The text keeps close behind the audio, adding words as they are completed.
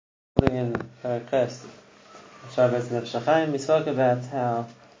something in Paraches, Shabbos Nefesh HaChaim. We spoke about how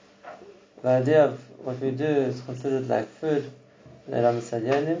the idea of what we do is considered like food, and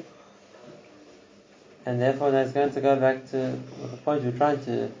therefore that's going to go back to the point we're trying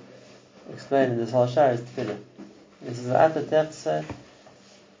to explain in this whole share is tefillah. This is the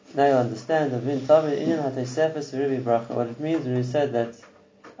now you understand what it means when we said that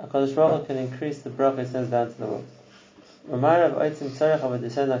HaKadosh Baruch Hu can increase the bracha it sends down to the world. How important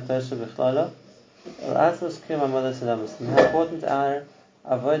our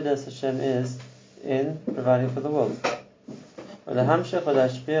avodas Hashem is in providing for the world. Because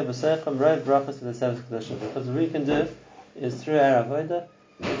what we can do is through our avodah,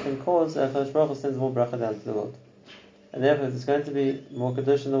 we can cause HaKadosh Baruch Hu sends more bracha down to the world. And therefore there's going to be more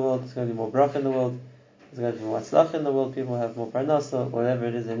Kaddish in the world, there's going to be more bracha in the world, there's going to be more atzlach in the world, people have more parnasa, whatever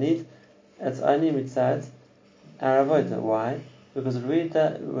it is they need. It's only mitzad our avodah. Why? Because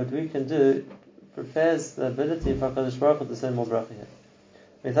what we can do prepares the ability for HaKadosh Baruch Hu to send more bracha here.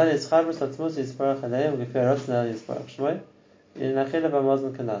 It's HaKadosh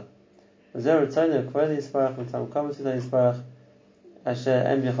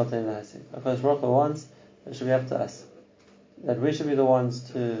Baruch Hu wants it should be up to us, that we should be the ones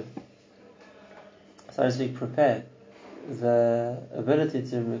to, so to speak, prepare the ability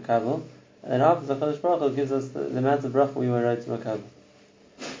to makabel, and then after the HaKadosh Baruch Hu gives us the amount of bracha we were ready to makabel.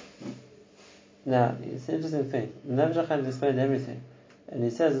 Now, it's an interesting thing. The Nefesh HaChaim explained everything, and he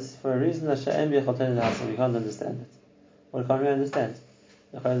says it's for a reason that we can't understand it. What can't we understand?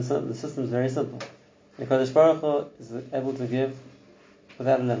 The system is very simple. The HaKadosh Baruch Hu is able to give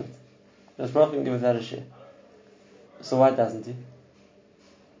without a limit. The HaKadosh Baruch Hu can give without a share. So why doesn't he?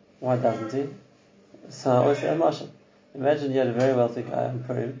 Why doesn't he? So I always say, imagine you had a very wealthy guy on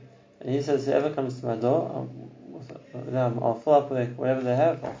Purim, and he says, whoever comes to my door, I'll fill up with whatever they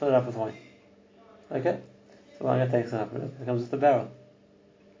have, I'll fill it up with wine. Okay? So I'm going to take some up with it. It comes with a barrel.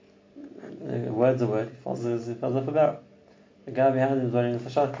 A word's a word, he fills up a barrel. The guy behind him is wearing a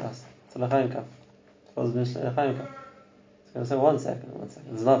Fashad class. It's a L'chaim cup. He fills it in a L'chaim cup. He's going to say, one second.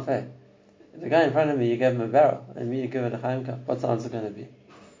 It's not fair. The guy in front of me, you gave him a barrel, and me, you give it a Chaim cup. What's the answer going to be?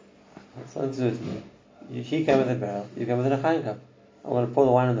 What's the answer to me? He came with a barrel, you came with a Chaim cup. I'm going to pour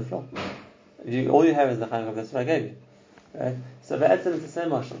the wine on the floor. All you have is the Chaim cup, that's what I gave you. Right? So Ba'atzim is the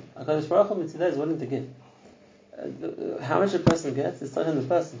same mashal. HaKadosh Baruch Hu today is willing to give. How much a person gets is touching the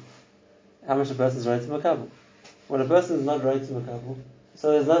person. How much a person is ready to makabel. When a person is not ready to makabel,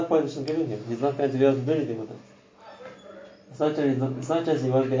 so there's no point in giving him. He's not going to be able to do anything with it. It's not just he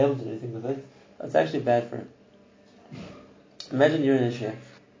won't be able to do anything with it, it's actually bad for him. Imagine you're in a share,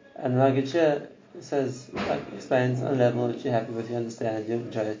 and the Maggid Shir explains on a level that you're happy with, you understand, you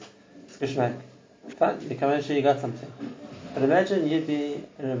enjoy it. It's geschmack. Fine, you come in share, you got something. But imagine you'd be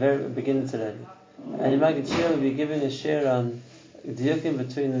in a very beginning today, and your Maggid Shir would be giving a share on diukim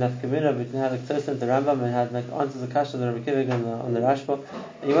between the nafkamina, between how the Tosfos and the Rambam, and how to make answers the kasha on the Rebbe Kiva on the Rashba,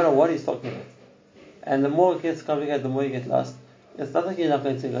 and you wonder what he's talking about. And the more it gets complicated, the more you get lost. It's not like you're not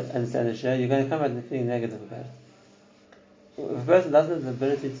going to understand the share, you're going to come out feeling negative about it. If a person doesn't have the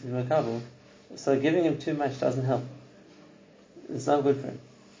ability to be makabel, so giving him too much doesn't help. It's not good for him.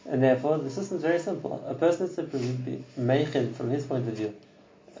 And therefore, the system is very simple. A person has to be meichin from his point of view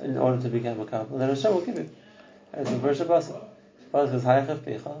in order to become makabel. Then Hashem will give him. As in Bereshit Basel. Basel says, Ha'echef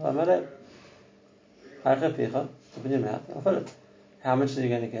picha, Amalei. Ha'echef picha, open your mouth, I'll fill it. How much are you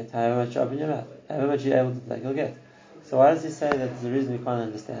going to get? However much you open your mouth. However much you're able to take, you'll get. So why does he say that there's a reason we can't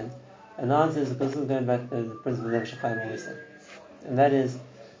understand? And the answer is because this is going back to the principle of Nefesh HaChaim always said. And that is,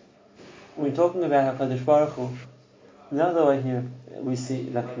 when we're talking about HaKadosh Baruch Hu, another way here we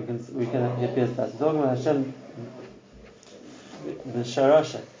see, like we can he appears to us. We're talking about Hashem, the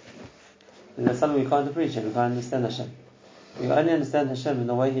Sharasha. There's something we can't appreciate, we can't understand Hashem. We only understand Hashem in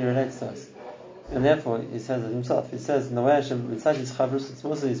the way He relates to us. And therefore, he says it himself. He says, in the way Hashem, inside his chavrus, it's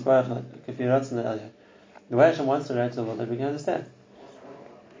mostly his barach, the way Hashem wants to relate to the world, that we can understand.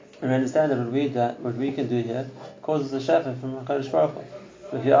 And we understand that what we can do here causes a shefa from HaKadosh Baruch Hu.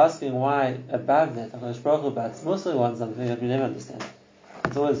 But if you're asking why above that, HaKadosh Baruch Hu mostly wants something that we never understand.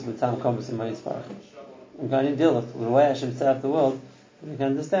 It's always with time comes in my barach. We can only deal with the way Hashem set up the world, we can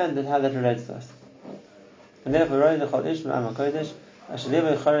understand how that relates to us. And therefore, a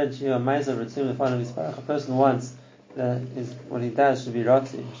person wants what he does should be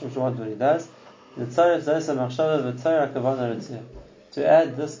ratzi. Hashem should want what he does. To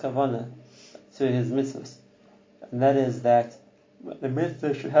add this kavanah to his mitzvahs, and that is that the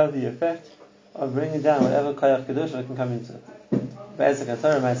mitzvah should have the effect of bringing down whatever koyach kedusha can come into it.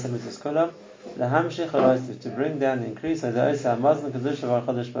 The hamshich haroisiv, to bring down the increase of the oisa hamazon kedusha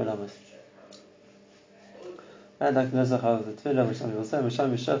v'archodesh b'olamus. And like the nusach of the tefillah, which some people say,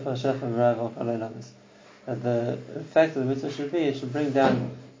 Misham Yishofa Shefa V'Rav Al Olamus. That the effect of the mitzvah should be, it should bring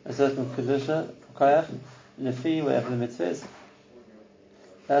down a certain kedusha, koyach, lefi, wherever the mitzvah is.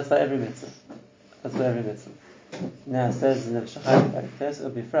 That's for every mitzvah. That's for every mitzvah. Now it says in the Shachar Periktes, or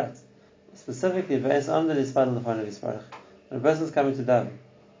Bifrat, specifically based on the Yispadal of Yisparach. When a person is coming to daven,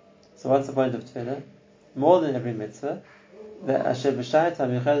 so what's the point of tefillah? More than every mitzvah, that Asher B'Shai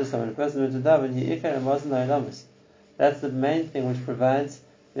Tam Yechadus, when a person is to daven, he ikar and wasn't Olamus. That's the main thing which provides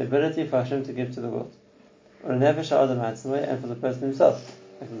the ability for Hashem to give to the world. Or nefesh ha'adam atzmai, and for the person himself.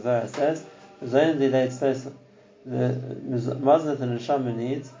 Like the Zohar says, the mazon that the neshama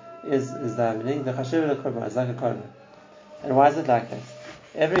needs is davening. The chashiv l'korban is like a korban. And why is it like that?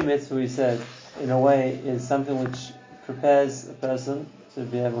 Every mitzvah, we said, in a way, is something which prepares a person to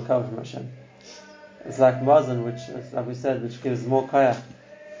be able to come from Hashem. It's like mazon, which, like we said, which gives more koyach,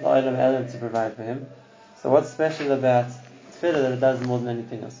 la'olam elam, to provide for him. So what's special about tefillah that it does more than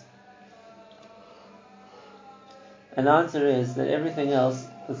anything else? And the answer is that everything else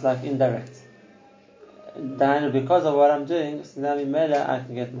is like indirect. Then because of what I'm doing, so now I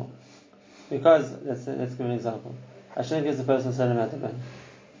can get more. Because, let's give an example. Hashem gives a person a certain amount of money.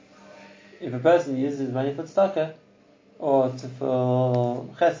 If a person uses money for tzedakah, or for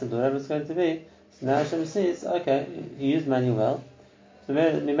chesed, or whatever it's going to be, so now Hashem sees, okay, he used money well, so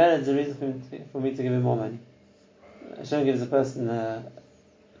Mimela is a reason for me to give him more money. Hashem gives a person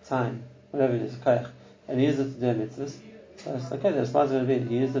time, whatever it is, koyach, and he uses it to do mitzvahs. So it's okay, the response is going to be,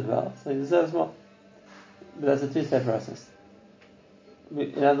 he used it well, so he deserves more. But that's a two-step process.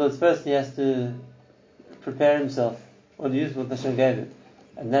 In other words, first he has to prepare himself, or use what Hashem gave him.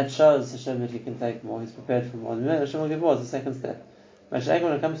 And that shows Hashem that he can take more, he's prepared for more. And then Hashem will give more, it's the second step. When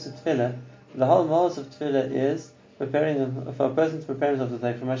it comes to tefillah, the whole most of tefillah is preparing for a person to prepare himself to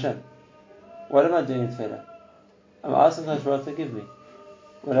take from Hashem. What am I doing in tefillah? I'm asking Hashem to give me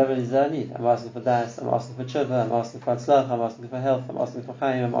whatever it is that I need. I'm asking for das, I'm asking for tshuva, I'm asking for tzlach, I'm asking for health, I'm asking for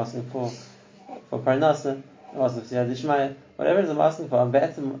chayim, I'm asking for parnasa, I'm asking for siyad ishmaya. Whatever it is I'm asking for,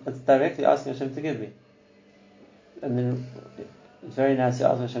 it's directly asking Hashem to give me. And then it's very nice to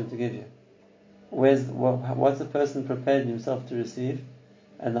ask Hashem to give you. What's the person prepared himself to receive?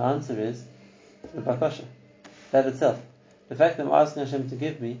 And the answer is the bakasha. That itself. The fact that I'm asking Hashem to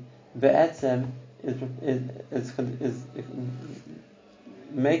give me, be'etzem, is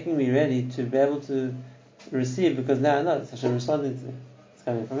making me ready to be able to receive, because now I know it's Hashem responding to me. It's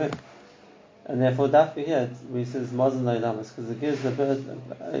coming from Him. And therefore, dafka here, we say it's mazon lo'olamus, because it gives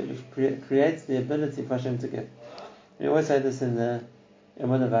it creates the ability for Hashem to give. We always say this in the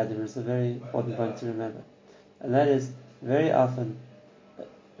Emunah Vadim, it's a very important point to remember. And that is, very often,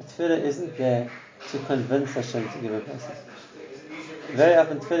 tefillah isn't there to convince Hashem to give a person. Very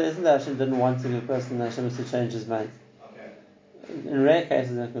often, tefillah isn't that Hashem didn't want to give a person, and Hashem was to change his mind. In rare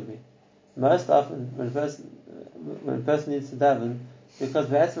cases, that could be. Most often, when a person needs to daven, because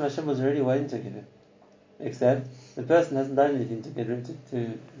Hashem was already waiting to give him. Except, the person hasn't done anything to get ready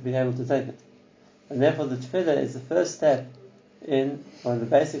to be able to take it. And therefore, the tefillah is the first step or the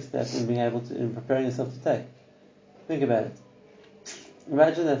basic step in preparing yourself to take. Think about it.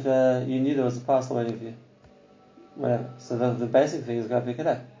 Imagine if you knew there was a parcel waiting for you. Whatever. So the basic thing is go pick it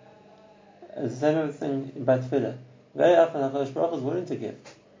up. It's the same thing about tefillah. Very often, HaKadosh Baruch Hu is willing to give,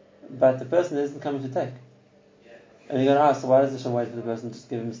 but the person isn't coming to take. And you're going to ask, so why does Hashem wait for the person to just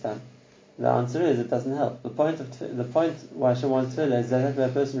give him stamp? The answer is, it doesn't help. The point why Hashem wants tefillah is that the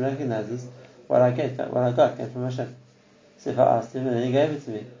person recognizes what I got came from Hashem. So if I asked him and then he gave it to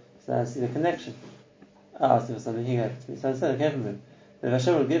me, so I see the connection. I asked him for something, he gave it to me, so I said it came from him. But if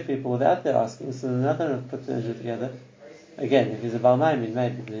Hashem will give people without their asking, so they're not going to put the energy together. Again, if he's a Baal Maimin,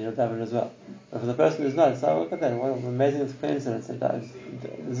 maybe, then he'll daven as well. But for the person who's not, it's like, look at that, what an amazing coincidence.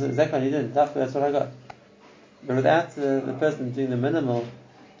 This is exactly what he did, that's what I got. But without the person doing the minimal,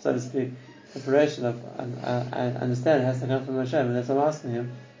 so to speak, preparation of and understand it has to come from Hashem, and that's what I'm asking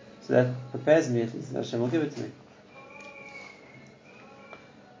him, so that prepares me at least, Hashem will give it to me.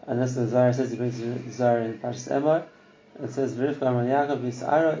 And that's the Zohar says, he brings the Zohar in Parshas Emor. It says, V'rivka Amar Yaakov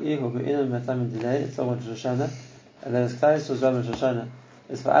Yis'ara ihu be'inam metam delay. It's talking about Rosh Hashanah. And then Klal Yisrael's job in Rosh Hashanah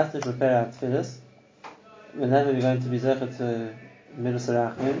is for us to prepare our tefillas. Whenever we're going to be zeichet to Midas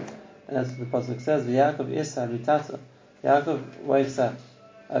Rachmim. And that's what the Pasuk says, V'Yaakov Isa Ritata. Yaakov wakes up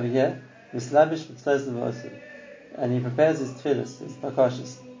over here, Mislabish B'tzleis L'v'osim. And he prepares his tefillas, his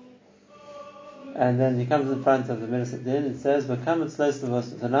bakashas. And then he comes in front of the Midas Din and says, "V'kam B'tzleis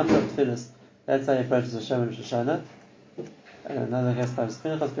L'v'osim." The number of tefillas. That's how he approaches Hashem in Rosh Hashanah. And another case, these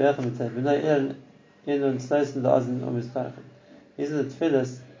are the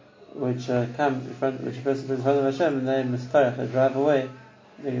tefillahs which come in front, which a person puts in front of Hashem, and they mistarech, they drive away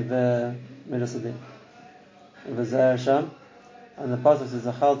the midas adin. V'zeh Hashem, and the pasuk says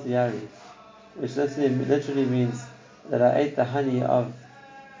Achalti Yari, which literally means that I ate the honey of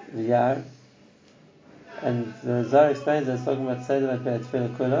the yar. And the Zohar explains that it's talking about Seder at Beit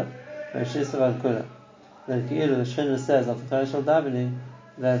Tefillah Kula, and Shisavad Kula. Then Ki'ilu, the Shechina says after traditional davening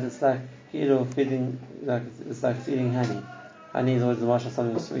that it's like Ki'ilu feeding, it's like eating honey. Honey is always the marsh of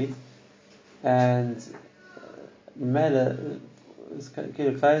something sweet, and Mela,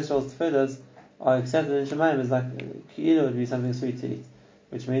 Ki'ilu Klal Yisrael's tefillahs are accepted in Shemayim as like Ki'ilu would be something sweet to eat,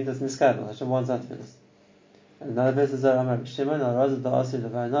 which means it's Niskabel. Hashem wants that tefillahs. And another place is Amar Shimon al Razat Da'asi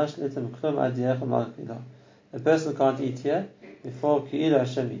Levanash Litam Klum Adiyech Malkila. A person can't eat here before Ki'ilu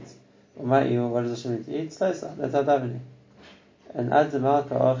Hashem eats. What does Hashem need to eat? Slaisa. That's our davening. And Ad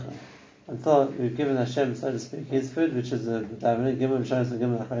Malka Achim, until we've given Hashem, so to speak, His food, which is the davening, Gimel Shonos and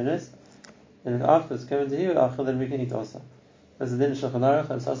Gimel Achronos, and afterwards given to you, Achil, then we can eat also. There's a din Shulchan Aruch,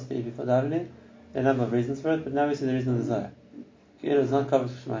 and it's also to eat before davening. There are a number of reasons for it, but now we see the reason of the Zohar. Ki'ilu is not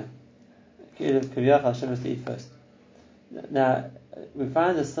covered for Shemayim. Ki'ilu Kiviyach Hashem has to eat first. Now, we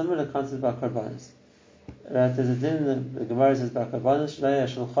find a similar concept about Korbanos. There's a din in the Gemara says about Korbanos, Shlei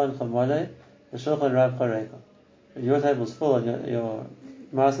HaShulchan Chamalei, the Shulchan Rab Chareika. Your table is full and your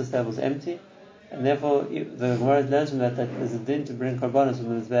master's table is empty, and therefore the Gemara learns from that there's a din to bring Korbanos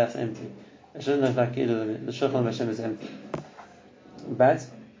when the Mizbeach is empty. It shouldn't look like either the Shulchan of Hashem is empty. But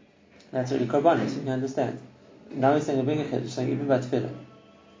that's really Korbanos, you can understand. Now we're saying a bigger chiddush, saying even about Tefillah.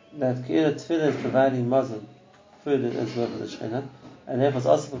 That Ki'ilu Tefillah is providing Muslim food as well for the Shekhinah, and therefore it's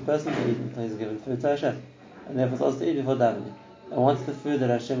also for a person to eat until he's given food to Hashem. And therefore it's also to eat before davening. And once the food that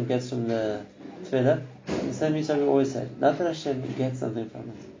Hashem gets from the Tefillah, the same Yisrael we always say, not that Hashem gets something from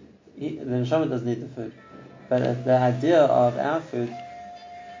it. The Neshama doesn't need the food. But the idea of our food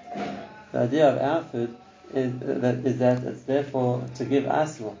is that it's therefore to give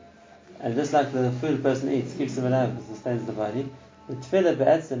us more. And just like the food a person eats keeps him alive, it sustains the body, the Tefillah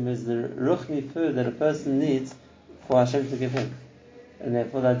be'etzim is the ruchni food that a person needs for Hashem to give him. And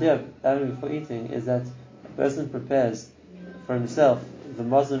therefore the idea of davening before eating is that a person prepares for himself the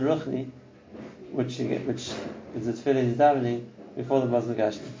Mazon Ruchni, which is the Tefillah he's davening before the Mazon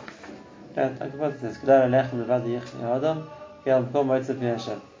Gashmi. It's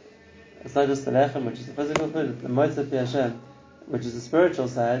not just the lechem, which is the physical food, it's the motzah pi Hashem, which is the spiritual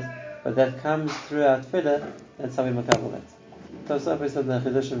side, but that comes through our tefillah. That's how we makabel it. Tosafos said the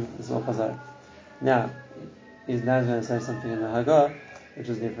Chidushim is all chazar. Now he's now going to say something in the Haggadah, which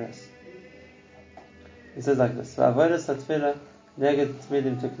is new for us. He says like this: "V'avodas hatefillah neged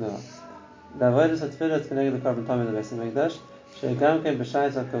tmidim tiknuah." The avodas hatefillah is connected to the carbon tummy of the Beis Hamikdash. She'gam ken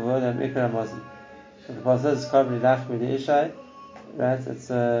b'shayis hakavod and ikra mazon. So the pasuk says carbon lachmi the ishai. Right, it's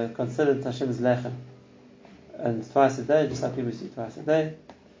considered Hashem's lechem, and twice a day, just like people eat twice a day.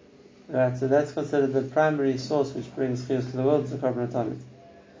 Right, so that's considered the primary source which brings chiyus to the world, the carbon atomic.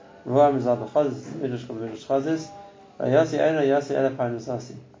 Ruam is al b'chazis, midrash called midrash chazis. Vayasi eina yasi ela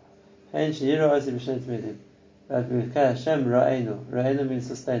parnasasi. Hein she'yiro osi b'shnei tmidim. Right, v'kei Hashem ra'einu means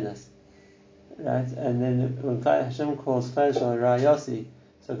sustain us. Right, and then when Hashem calls Klal Yisrael ra'yasi,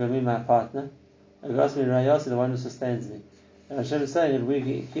 so it could mean my partner. It could also mean ra'yasi, the one who sustains me. And Hashem is saying that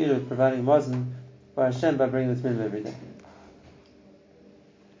we keep providing mazon for Hashem by bringing this minimum every day.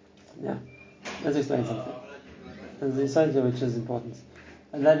 Now, let's explain something. There's a idea which is important,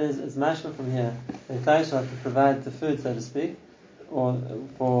 and that is, it's mashma from here that Klal Yisrael to provide the food, so to speak, or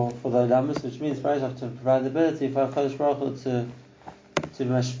for the olamus, which means Klal Yisrael to provide the ability for Hakadosh Baruch Hu to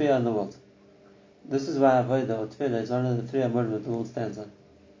mashpia on the world. This is why avodah or tefillah is one of the three amurim that the world stands on.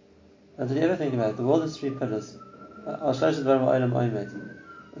 Now, did you ever think about it? The world has three pillars. It's standing on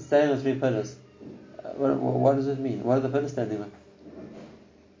three pillars. What does it mean? What are the pillars standing on?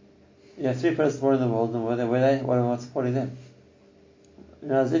 You have three pillars supporting the world, and what's supporting them?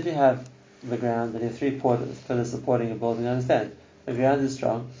 As if you have the ground, and you have three pillars supporting a building, I understand. The ground is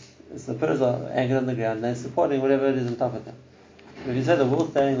strong, so the pillars are anchored on the ground, and they're supporting whatever it is on top of them. But if you say the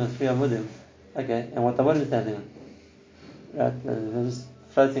world standing on three amudim, okay, and what the amudim is standing on? Right, they're just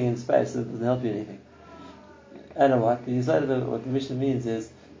floating in space, it doesn't help you anything. And what? The Mishnah means is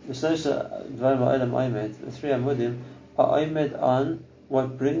the Shlosha Dvarim Ha'olam Oimed, the three Amudim, are Oimed on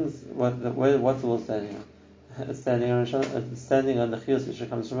what the world standing on. It's standing on the chiyus which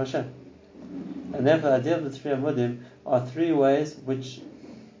comes from Hashem. And therefore the idea of the three Amudim are three ways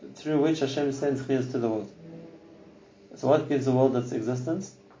through which Hashem sends chiyus to the world. So what gives the world its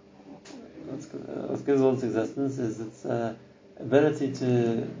existence? What gives the world its existence is its ability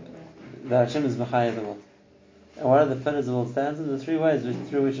to the Hashem is Machaya the world. And what are the pillars the world stands in? The three ways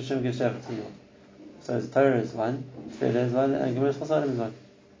through which Hashem gives Shefa to the world. So it's Torah is one, Tefillah is one, and Gemilas Chasadim is one.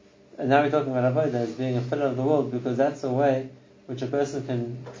 And now we're talking about Avodah as being a pillar of the world because that's a way which a person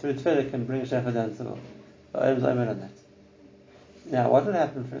can, through Tefillah, can bring Shefa down to the world. So I was on that. Now, what would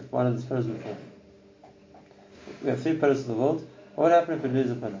happen if one of these pillars would fall? We have three pillars of the world. What would happen if we lose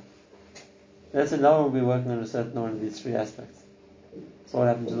a pillar? Let's say no one will be working on a certain one of these three aspects. So what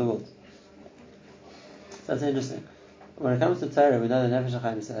happened to the world? So that's interesting. When it comes to Torah, we know the Nefesh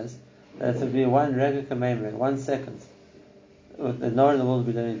HaChaim says that it would be one Rega Kamemre, 1 second, that no one in the world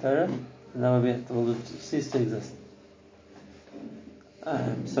would be learning Torah, and then the world would cease to exist.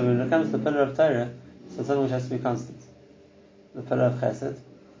 So when it comes to the pillar of Torah, so something which has to be constant. The pillar of Chesed,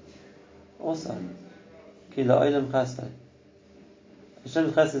 also. Ki la'olam chesed.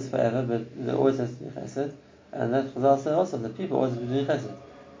 Hashem's Chesed is forever, but there always has to be Chesed, and that Chazal said also that people always be doing Chesed.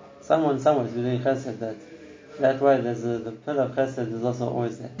 Someone somewhere is doing Chesed, that way there's the pillar of Chesed is also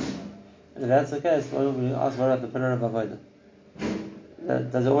always there. And if that's the case, what about the pillar of Avodah?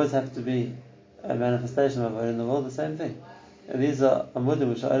 Does it always have to be a manifestation of Avodah in the world? The same thing. And these are Amudim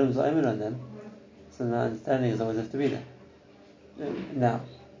which are items aimed on them, so the understanding is always have to be there. Now,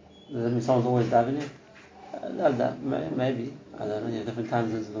 does that mean someone's always davening? Maybe. I don't know. You have different time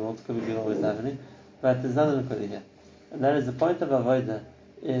zones in the world. Could be people always davening. But there's nothing to put here. And that is the point of Avodah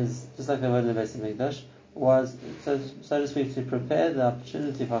is, just like the Avodah in the Beis HaMikdash, was, so to speak, to prepare the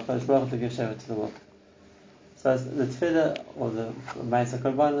opportunity for HaKadosh Baruch Hu to give Shefa to the world. So the Tefillah, or the Ma'aseh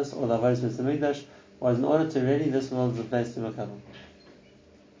Korbanos, or the Avodah in the Beis HaMikdash, was in order to ready this world as a place to Makabel.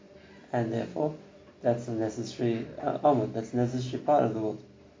 And therefore, that's a necessary amud, that's a necessary part of the world.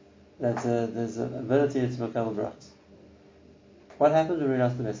 There's an ability to Makabel brachos. What happened when we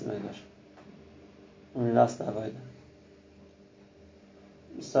lost the Beis HaMikdash? When we lost the Avodah?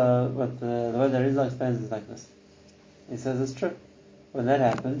 So what the way the Rizal explains is like this. He says it's true. When that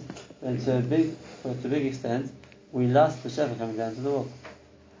happened, then to a big extent, we lost the Shefa coming down to the world.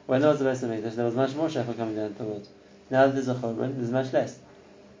 When there was the Beis HaMikdash, there was much more Shefa coming down to the world. Now that there's a Churban, there's much less.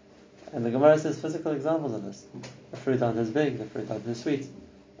 And the Gemara says physical examples of this. The fruit aren't as big, the fruit aren't as sweet,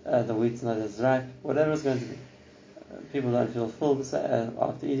 the wheat's not as ripe, whatever it's going to be. People don't feel full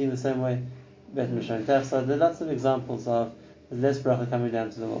after eating the same way. So there are lots of examples of less bracha coming down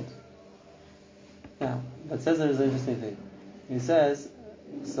to the world. Now, but says there's an interesting thing. He says,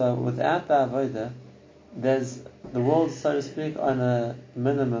 so without the Avodah, there's the world, so to speak, on a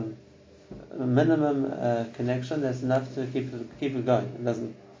minimum connection that's enough to keep it going. It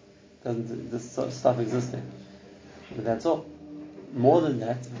doesn't just stop existing. But that's all. More than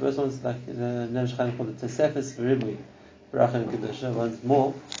that, the first one's like the Nefesh HaChaim called the Tosefes V'Ribui, Bracha and Kedusha, wants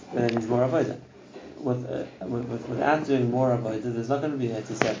more, then it needs more Avodah. Without doing more Avodah, there's not going to be a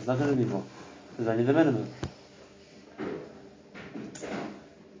Tosefes, there's not going to be more. There's only the minimum.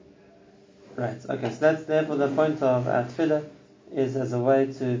 Right, okay, so that's therefore the point of our Tefillah is as a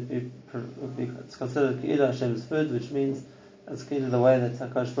way to be it's considered Ki'ilah Hashem's food, which means it's Ki'ilah the way that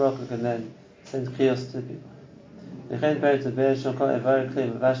HaKadosh Baruch Hu can then send Chiyos to people. All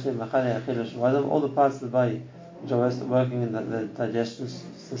the parts of the body which are working in the digestion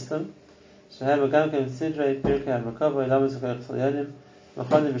system. Just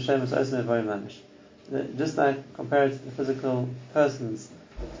like compared to the physical person's,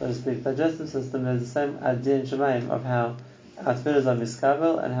 so to speak, digestive system, there's the same idea in Shemaim of how our tefillas are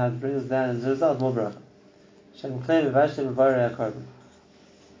miskabel and how it brings down as a result more bracha.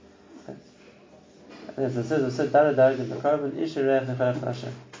 And as it says, the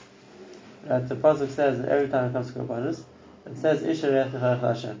pasuk says that every time it comes to Korbanos, it says Isharech Nechayach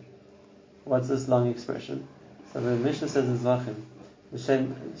Hashem. What's this long expression? So the Mishnah says in Zvachim, there's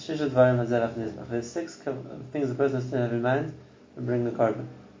 6 things the person has to have in mind and bring the carbon.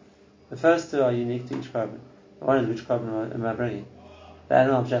 The first 2 are unique to each carbon. One is which carbon am I bringing? The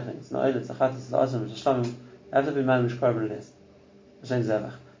animal I'm shechting. It's not oil, it's a chat, it's awesome, it's a shlamim. I have to have in mind which carbon it is. Hashem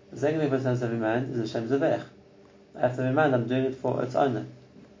Zevach. The second thing the person has to have in mind is Hashem Zevach. I have to have in mind I'm doing it for its owner.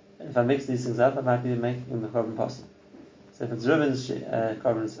 If I mix these things up, I might be making the carbon possible. So if it's Reuben's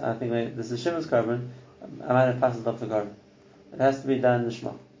carbon, I think this is Shimon's carbon, I might have passed it off the carbon. It has to be done in the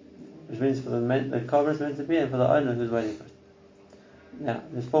Shema, which means for the carbon is meant to be and for the owner who's waiting for it. Now,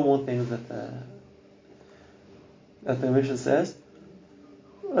 there's 4 more things that the Mishnah says.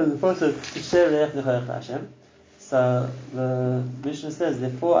 And the first is Hashem. So the Mishnah says there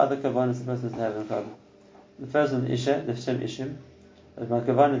are 4 other kavanas the person has to have in the carbon. The first one is Isha, the Shem Ishim. My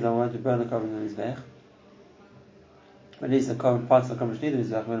kavanah is I want to burn the carbon on his Mizbech. At least the carbon parts of the carbon which need the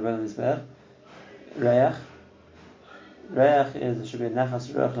Mizbech, I'm going to burn on the Mizbech. Reyach. Reach is, it should be a nachas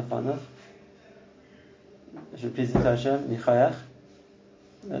ruach lefanach. It should please Hashem, nichayach.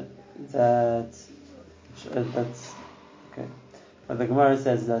 That's okay. But the Gemara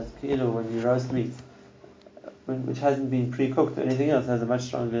says that when you roast meat, which hasn't been pre-cooked or anything else, has a much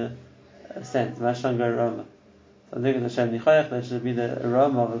stronger scent, much stronger aroma. So I'm thinking Hashem nichayach, that should be the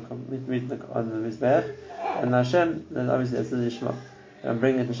aroma of the meat on the mizbeach, and Hashem, then obviously that's the nishma. I'm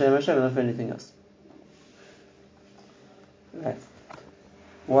bringing it to Hashem, not for anything else. Right.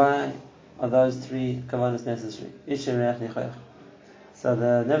 Why are those three kavanas necessary? Isha, reach, nichayach. So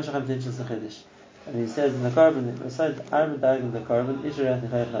the Nefesh HaChaim teaches the Chiddush, and he says in the carbon, beside Arba Darg of the carbon, Isha, reach,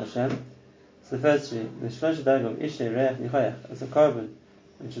 nichayach Hashem. So the first three, the Shlosh Darg of Isha, reach, nichayach, as a carbon,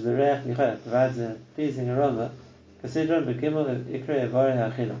 which is a reach, nichayach, provides a pleasing aroma. Consider Begimel Ikre Avari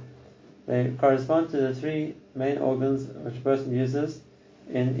HaAchila. They correspond to the three main organs which a person uses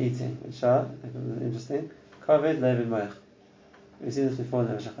in eating, which are, interesting, kaved, lev, and moach. We've seen this before in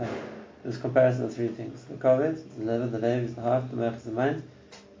the Nefesh HaChaim. This comparison of three things. The kaved is the liver, the lev is the heart, the moach is the mind.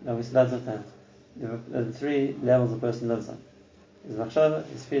 Now we said that's time. There are the three levels a person lives on: his machshava,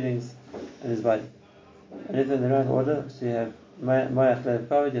 his feelings, and his body. And if in the right order, so you have moach, lev,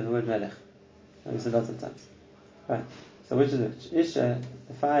 kaved, you have the word melech. And we said lots of times. Right. So which is which? Isha,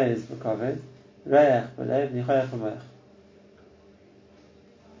 the fire is the kaved, reach, belev, nichayach, moach.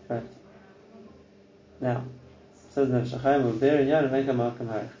 Right. Now, says the Nefesh HaChaim, we'll bear in yad and make a malkam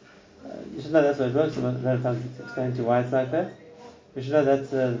harich. You should know that's how it works. I'm not time to explain to you why it's like that. We should know that's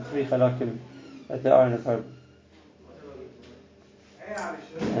the three halakim that there are in a carbon.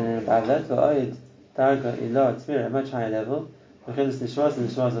 And about that, v'oid darga ilah tzmir, a much higher level. V'chilus nishmas, and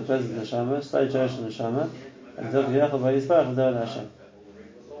nishmas are present neshama, shlai cherish neshama, and zog yirachal b'yisparach v'zeh Hashem.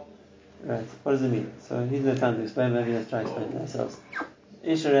 Right. What does it mean? So he's no time to explain. Maybe let's try to explain it ourselves.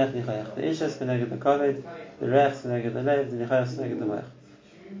 Isha reach nichayach. The isha is connected to the kaved, the reach is connected to the lev, the nichayach is connected to the moach.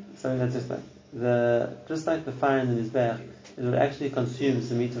 So let's explain. Just like the fire in the mizbeach is what actually consumes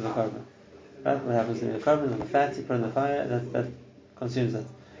the meat of the carbon. Right? What happens in the carbon, the fats you put in the fire, that consumes it.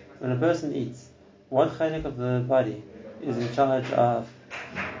 When a person eats, what chaylik of the body is in charge of,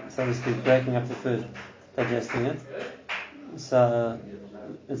 so to speak, breaking up the food, digesting it? So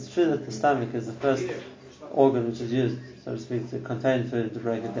it's true that the stomach is the first organ which is used, so to speak, to contain food, to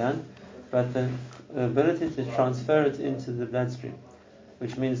break it down, but the ability to transfer it into the bloodstream,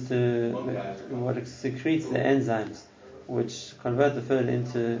 which means what secretes the enzymes which convert the food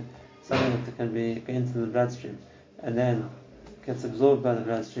into something that can be into the bloodstream and then gets absorbed by the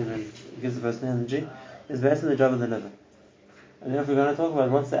bloodstream and gives the person energy, is basically the job of the liver. And if we're going to talk about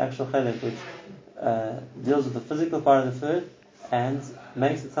what's the actual chalik which deals with the physical part of the food and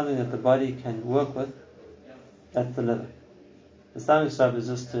makes it something that the body can work with, that's the liver. The stomach's job is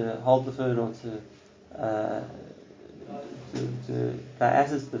just to hold the food or to apply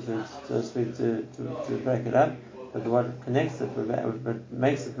acids to the food, so to speak, to break it up. But what connects it, what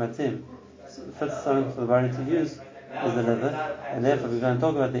makes it matim, fits something for the body to use, is the liver. And therefore we're going to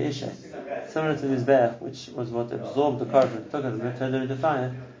talk about the isha, similar to this mizbeach, which was what absorbed the carbon, took it, turned it into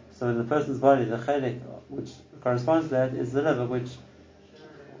fire. So in the person's body, the chalik which corresponds to that is the liver,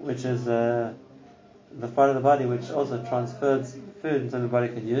 which is the part of the body which also transfers food until the body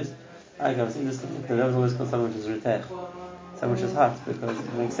can use. I guess it's interesting. The liver is always called something which is retech, something which is hot, because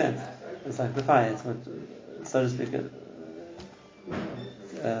it makes sense. It's like the fire. It's what, so to speak, it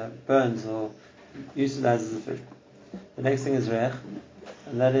burns or utilizes the food. The next thing is reich,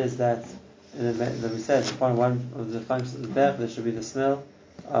 and that is that we said upon one of the functions of the death there should be the smell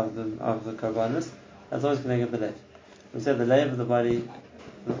of the carbonas. That's always connected to the lev. We said the lev of the body,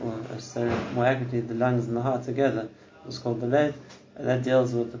 or more accurately, the lungs and the heart together, was called the lev, and that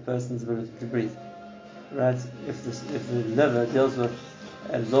deals with the person's ability to breathe. Right? If the liver deals with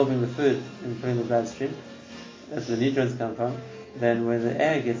absorbing the food and putting the bloodstream, that's where the nutrients come from, then where the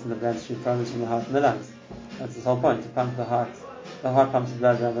air gets in the bloodstream from is from the heart and the lungs. That's the whole point, to pump the heart. The heart pumps the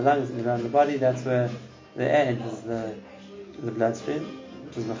blood around the lungs and around the body. That's where the air enters the bloodstream,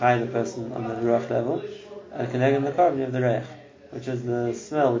 which is the high the person on the ruach level, and connecting the carbon, you have the reich, which is the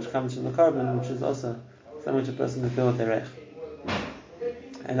smell which comes from the carbon, which is also something which a person can feel with their reich.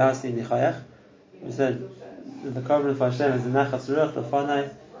 And lastly, nichayach, we said that the carbon for Hashem is the nachas ruach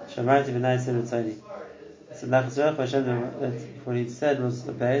lefanai shamarti v'nai serutzani. So nachas ruach for Hashem, that what he said was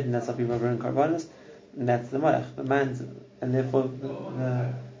obeyed, and that's how people burn carbonas, and that's the moach, the mind, and therefore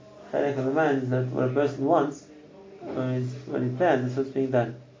the chalik of the mind is that what a person wants, what he plans, is what's being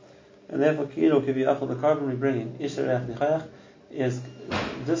done. And therefore, kilo kiviyachol, the carbon we bring in, isha reich nichayach, is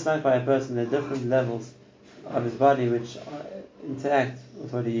just like by a person, there are different levels of his body which interact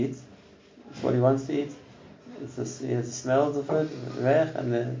with what he eats. It's what he wants to eat. he has the smell of the food, the reich,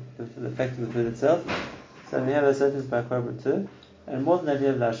 and the effect of the food itself. So we have a certain by korban too, and more than that we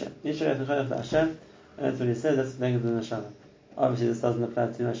have Hashem. Hashem, and that's what he said. That's the thing of the neshama. Obviously, this doesn't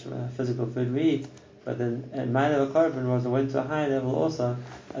apply to much physical food we eat, but then in my level korban was it went to a high level also,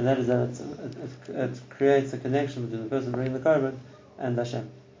 and that is that it creates a connection between the person bringing the korban and Hashem.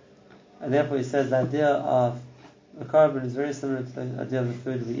 And therefore, he says the idea of the korban is very similar to the idea of the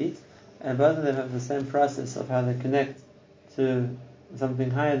food we eat, and both of them have the same process of how they connect to something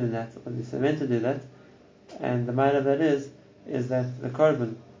higher than that, or at least they're meant to do that. And the mind of that is that the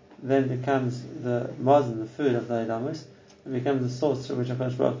korban then becomes the mazon, the food of the Adamus. It becomes the source through which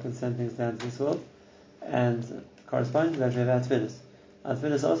HaKadosh Baruch Hu can send things down to this world. And corresponding to that, we have Atfilis.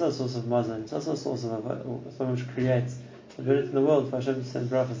 Atfilis is also a source of mazon. It's also a source of something which creates the ability in the world for Hashem to send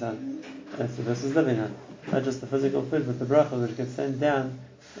brachas down. That's the person's living on. Not just the physical food, but the bracha which gets sent down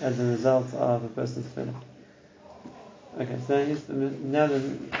as a result of a person's tefillah. Okay, so now the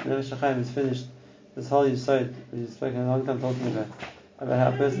Nefesh HaChaim has finished this whole Yisod, which he's spoken a long time talking about how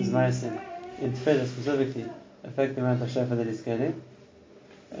a person's ma'asim in tefillah specifically affect the amount of shefa that he's getting.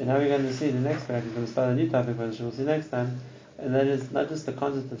 And now we're going to see the next paragraph. We're going to start a new topic, which we'll see next time, and that is not just the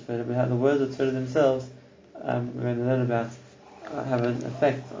concept of tefillah, but how the words of tefillah themselves we're going to learn about have an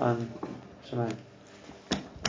effect on Shemayim.